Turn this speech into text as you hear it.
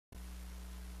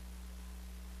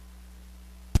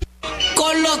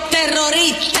los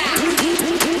terroristas.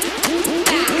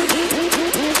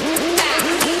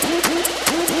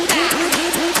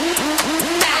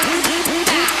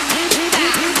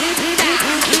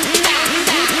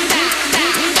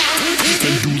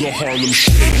 The Harlem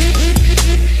Shake.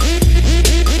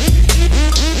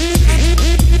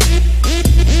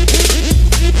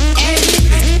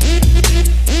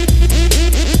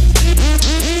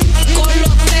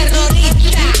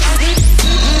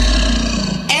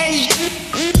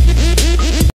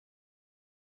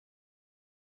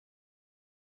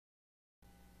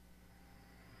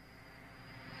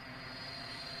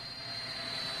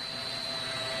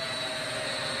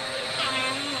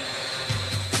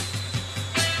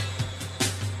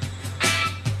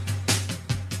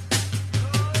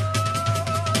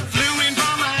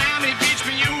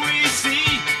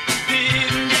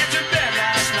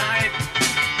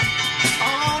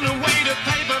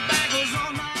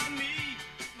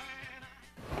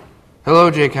 Hello,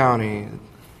 Jay County.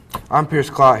 I'm Pierce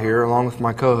Clott here, along with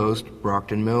my co-host,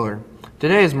 Brockton Miller.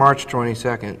 Today is March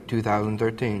 22nd,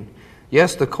 2013.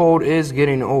 Yes, the cold is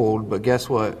getting old, but guess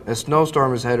what? A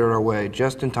snowstorm is headed our way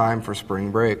just in time for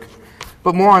spring break.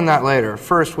 But more on that later.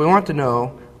 First, we want to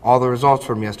know all the results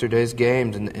from yesterday's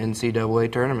games in the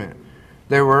NCAA tournament.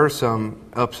 There were some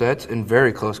upsets and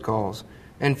very close calls,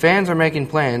 and fans are making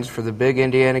plans for the big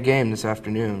Indiana game this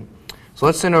afternoon. So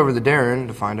let's send over to Darren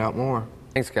to find out more.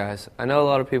 Thanks, guys. I know a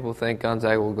lot of people think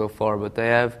Gonzaga will go far, but they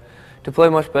have to play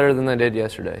much better than they did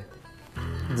yesterday.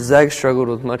 The Zags struggled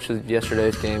with much of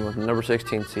yesterday's game with the number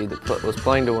 16 seed that was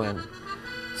playing to win.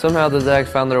 Somehow the Zags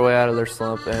found their way out of their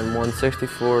slump and won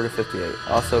 64-58.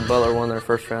 Also, Butler won their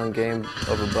first-round game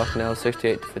over Bucknell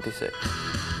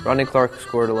 68-56. Rodney Clark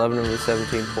scored 11 of his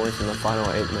 17 points in the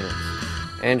final 8 minutes.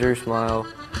 Andrew Smile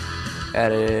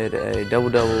added a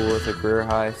double-double with a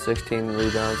career-high 16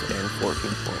 rebounds and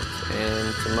 14 points.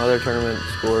 And some other tournament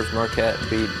scores, Marquette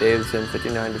beat Davidson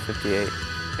 59-58,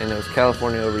 and it was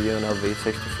California over UNLV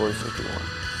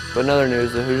 64-61. But in other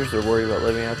news, the Hoosiers are worried about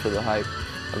living up to the hype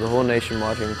of the whole nation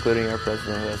watching, including our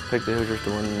president, who has picked the Hoosiers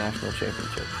to win the national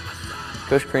championship.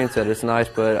 Coach Crean said, "It's nice,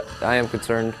 but I am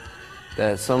concerned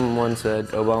that someone said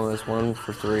Obama is 1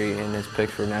 for 3 in his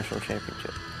picks for a national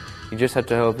championship. You just have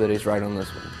to hope that he's right on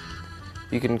this one."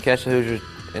 You can catch the Hoosiers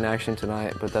in action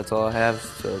tonight, but that's all I have,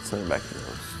 so let's send it back to the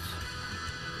hosts.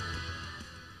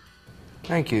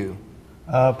 Thank you.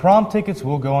 Prom tickets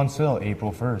will go on sale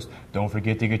April 1st. Don't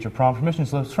forget to get your prom permission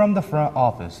slips from the front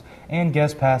office and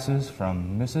guest passes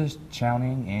from Mrs.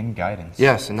 Chowning and Guidance.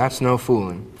 Yes, and that's no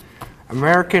fooling.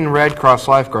 American Red Cross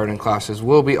lifeguarding classes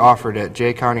will be offered at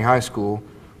Jay County High School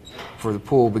for the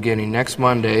pool beginning next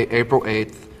Monday, April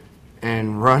 8th,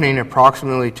 and running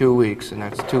approximately 2 weeks, and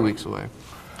that's 2 weeks away.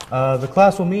 The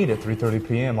class will meet at 3:30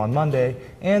 p.m. on Monday,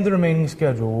 and the remaining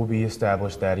schedule will be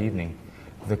established that evening.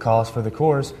 The cost for the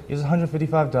course is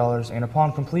 $155, and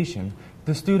upon completion,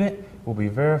 the student will be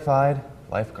verified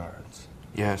lifeguards.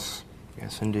 Yes,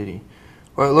 indeedy.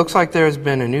 Well, it looks like there has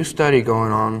been a new study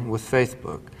going on with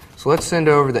Facebook. So let's send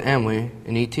over to Emily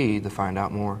and E.T. to find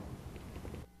out more.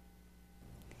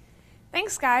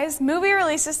 Thanks, guys. Movie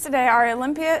releases today are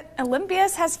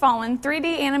Olympus Has Fallen,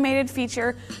 3D animated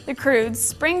feature The Croods,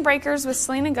 Spring Breakers with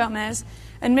Selena Gomez,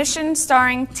 Admission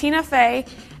starring Tina Fey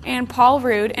and Paul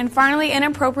Rudd, and finally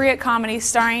Inappropriate Comedy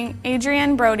starring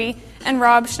Adrienne Brody and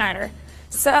Rob Schneider.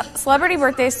 Celebrity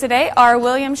birthdays today are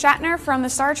William Shatner from the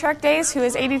Star Trek days, who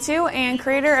is 82, and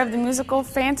creator of the musical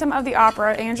Phantom of the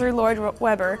Opera, Andrew Lloyd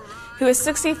Webber, who is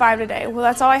 65 today. Well,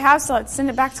 that's all I have, so let's send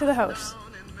it back to the host.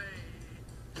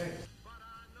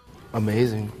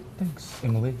 Amazing. Thanks,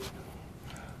 Emily.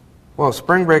 Well,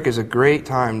 spring break is a great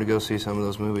time to go see some of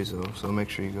those movies, though, so make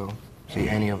sure you go see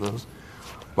any of those.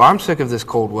 Well, I'm sick of this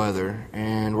cold weather,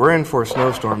 and we're in for a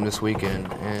snowstorm this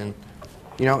weekend, and,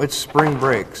 you know, it's spring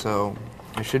break, so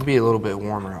it should be a little bit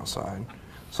warmer outside.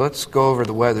 So let's go over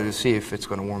the weather to see if it's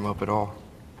going to warm up at all.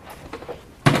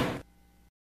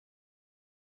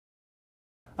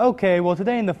 Okay, well,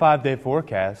 today in the 5-day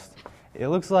forecast, it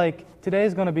looks like today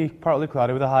is going to be partly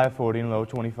cloudy with a high of 40 and low of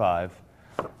 25.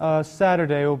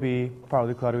 Saturday will be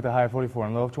partly cloudy with a high of 44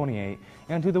 and low of 28.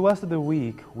 And to the west of the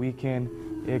week, we can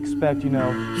expect,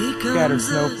 scattered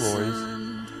snow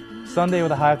flurries. Sunday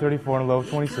with a high of 34 and a low of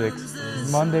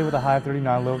 26. Monday with a high of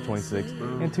 39 and low of 26.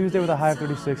 And Tuesday with a high of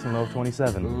 36 and low of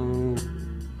 27. Ooh.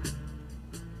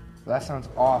 That sounds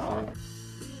awful.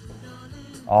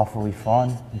 Awfully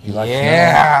fun, if you like snow.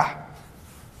 Yeah!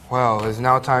 Well, it's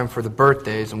now time for the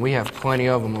birthdays, and we have plenty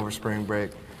of them over spring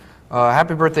break.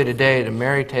 Happy birthday today to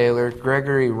Mary Taylor,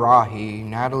 Gregory Rahi,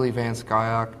 Natalie Van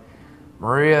Skyok,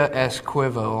 Maria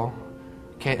Esquivel,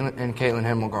 and Caitlin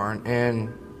Himmelgarn, and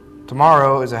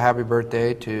Tomorrow is a happy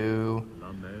birthday to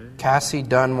Cassie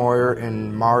Dunmoyer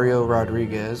and Mario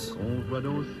Rodriguez.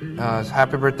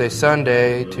 Happy birthday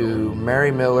Sunday to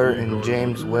Mary Miller and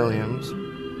James Williams.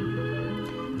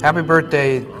 Happy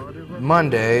birthday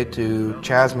Monday to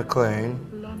Chaz McClain.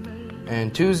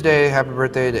 And Tuesday, happy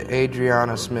birthday to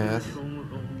Adriana Smith.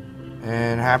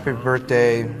 And happy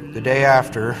birthday the day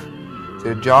after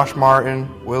to Josh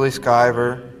Martin, Willie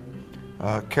Skyver,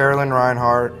 Carolyn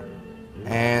Reinhardt,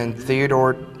 and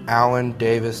Theodore Allen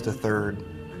Davis III.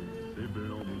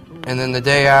 And then the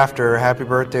day after, happy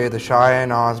birthday to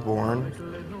Cheyenne Osborne.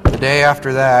 The day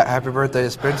after that, happy birthday to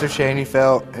Spencer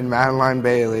Shaneyfelt and Madeline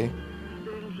Bailey.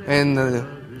 And the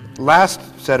last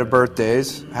set of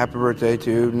birthdays, happy birthday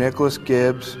to Nicholas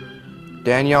Gibbs,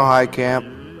 Danielle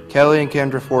Highcamp, Kelly and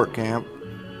Kendra Fortcamp,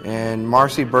 and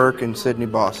Marcy Burke and Sydney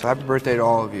Boss. Happy birthday to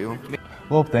all of you.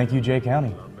 Well, thank you, Jay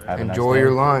County. Have a nice Enjoy day.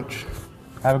 your lunch.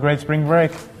 Have a great spring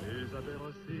break.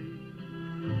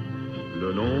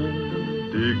 Le long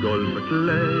des golfes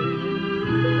clairs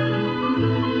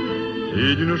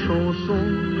et d'une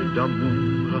chanson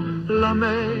d'amour la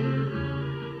mer.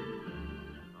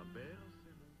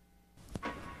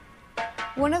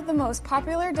 One of the most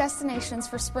popular destinations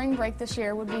for spring break this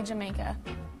year would be Jamaica.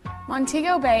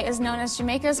 Montego Bay is known as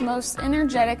Jamaica's most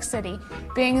energetic city.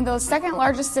 Being the second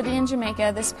largest city in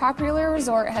Jamaica, this popular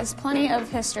resort has plenty of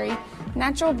history,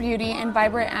 natural beauty, and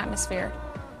vibrant atmosphere.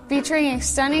 Featuring a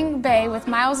stunning bay with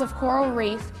miles of coral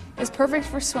reef, is perfect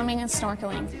for swimming and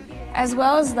snorkeling. As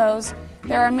well as those,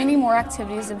 there are many more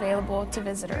activities available to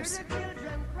visitors.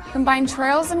 Combine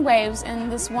trails and waves in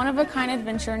this one-of-a-kind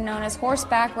adventure known as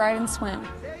horseback ride and swim.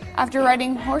 After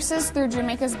riding horses through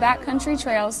Jamaica's backcountry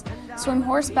trails, swim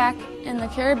horseback in the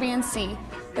Caribbean Sea.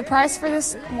 The price for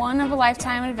this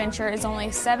one-of-a-lifetime adventure is only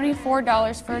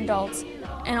 $74 for adults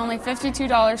and only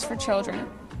 $52 for children.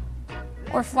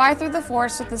 Or fly through the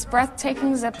forest with this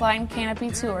breathtaking zipline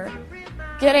canopy tour.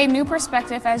 Get a new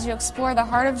perspective as you explore the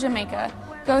heart of Jamaica.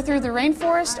 Go through the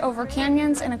rainforest, over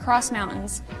canyons, and across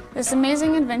mountains. This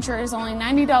amazing adventure is only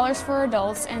 $90 for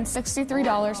adults and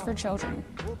 $63 for children.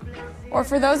 Or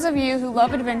for those of you who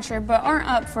love adventure but aren't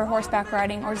up for horseback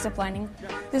riding or ziplining,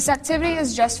 this activity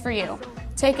is just for you.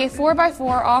 Take a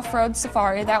 4x4 off-road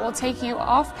safari that will take you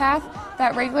off-path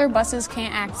that regular buses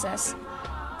can't access.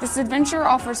 This adventure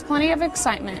offers plenty of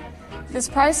excitement. This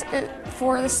price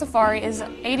for the safari is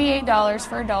 $88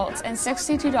 for adults and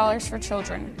 $62 for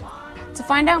children. To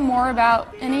find out more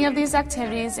about any of these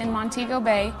activities in Montego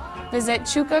Bay, visit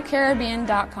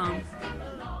chucacaribbean.com.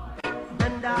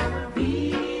 And I will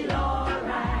feel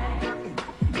alright.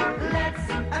 Let's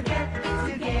get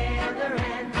together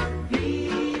and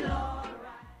feel alright.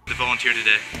 The volunteer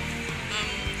today.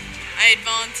 I had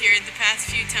volunteered the past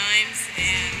few times,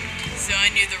 and so I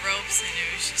knew the ropes, and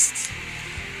it was just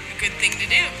a good thing to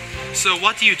do. So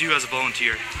what do you do as a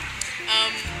volunteer?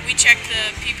 We check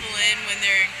the people in when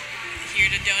they're here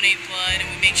to donate blood, and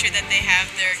we make sure that they have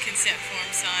their consent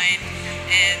form signed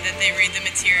and that they read the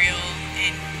material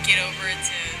and get over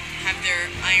to have their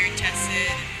iron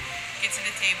tested, get to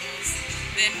the tables.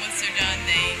 Then once they're done,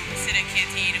 they sit at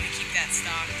canteen and we keep that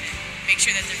stocked and make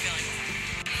sure that they're feeling well.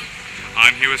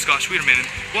 I'm here with Scott Schwederman.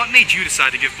 What made you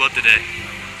decide to give blood today?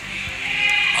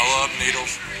 I love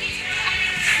needles.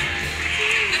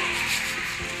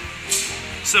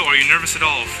 So are you nervous at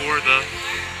all for the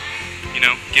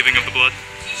giving of the blood?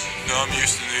 No, I'm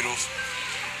used to needles.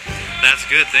 That's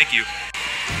good, thank you.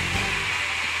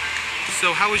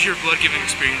 So how was your blood giving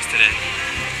experience today?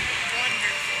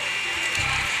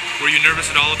 Wonderful. Were you nervous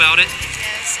at all about it?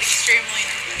 Yes, extremely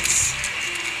nervous.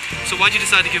 So why'd you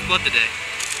decide to give blood today?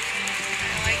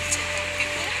 I like to help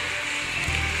people.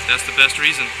 That's the best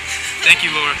reason. Thank you,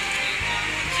 Laura.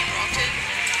 You rocked it.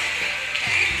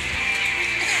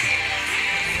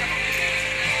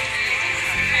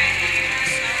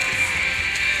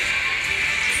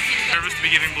 Nervous to be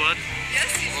giving blood?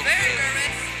 Yes, he's very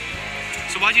nervous.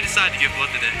 So why'd you decide to give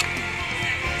blood today?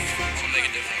 To make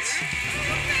a difference.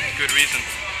 Good reason.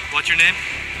 What's your name?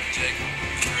 Jacob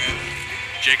Grant.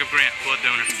 Jacob Grant, blood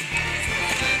donor.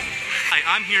 Hi,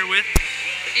 I'm here with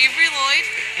Avery Lloyd.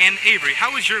 and Avery.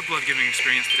 How was your blood giving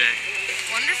experience today?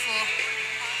 Wonderful.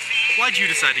 Why'd you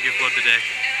decide to give blood today?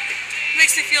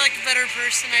 Makes me feel like a better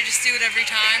person. I just do it every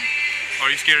time.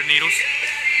 Are you scared of needles?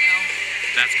 No.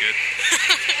 That's good.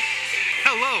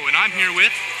 Hello, and I'm here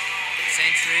with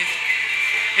Zane Sharif.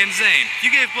 and Zane.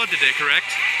 You gave blood today, correct?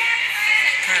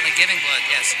 Currently giving blood,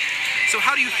 yes. So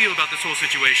how do you feel about this whole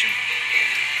situation?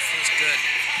 Feels good.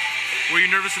 Were you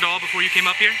nervous at all before you came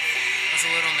up here? I was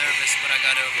a little nervous, but I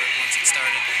got over it once it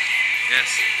started. Yes.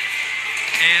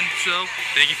 And so,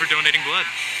 thank you for donating blood.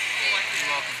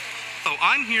 You're welcome. Oh,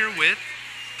 I'm here with...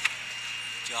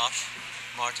 Josh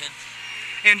Martin.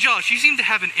 And Josh, you seem to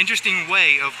have an interesting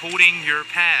way of holding your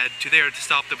pad to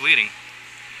stop the bleeding.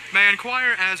 May I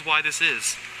inquire as why this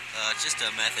is? It's just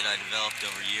a method I developed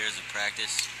over years of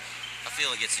practice. I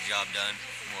feel it gets the job done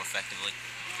more effectively.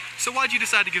 So why'd you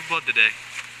decide to give blood today?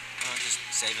 Just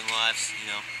saving lives,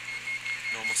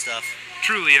 normal stuff.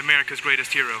 Truly America's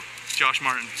greatest hero, Josh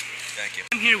Martin. Thank you.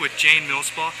 I'm here with Jane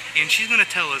Millspaw, and she's going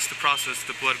to tell us the process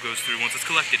the blood goes through once it's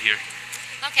collected here.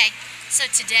 Okay, so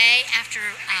today after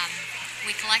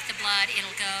we collect the blood,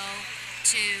 it'll go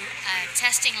to a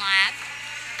testing lab.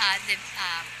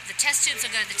 The test tubes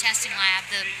will go to the testing lab.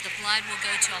 The blood will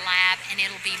go to a lab, and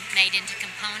it'll be made into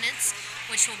components,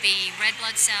 which will be red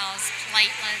blood cells,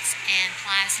 platelets, and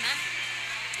plasma.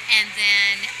 And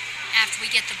then after we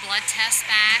get the blood test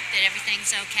back that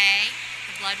everything's okay,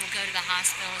 the blood will go to the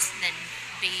hospitals and then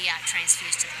be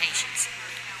transfused to the patients.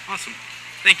 Awesome.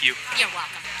 Thank you. You're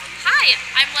welcome. Hi,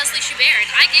 I'm Leslie Schubert,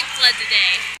 and I gave blood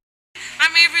today.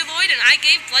 I'm Avery Lloyd, and I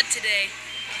gave blood today.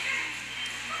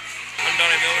 I'm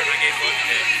Donnie Miller, and I gave blood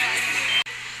today.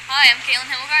 Hi, I'm Kaylin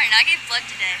Himmelgarn, and I gave blood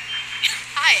today.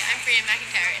 Hi, I'm Freya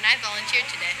McIntyre, and I volunteered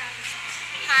today.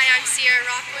 Hi, I'm Sierra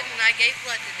Rockwood, and I gave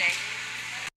blood today.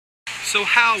 So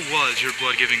how was your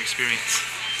blood-giving experience?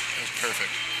 It was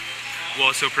perfect.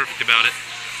 What was so perfect about it?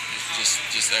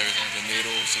 Just everything. The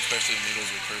needles, especially the needles,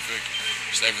 were perfect.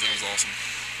 Just everything was awesome.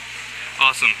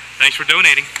 Awesome. Thanks for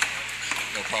donating.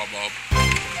 No problem, Bob.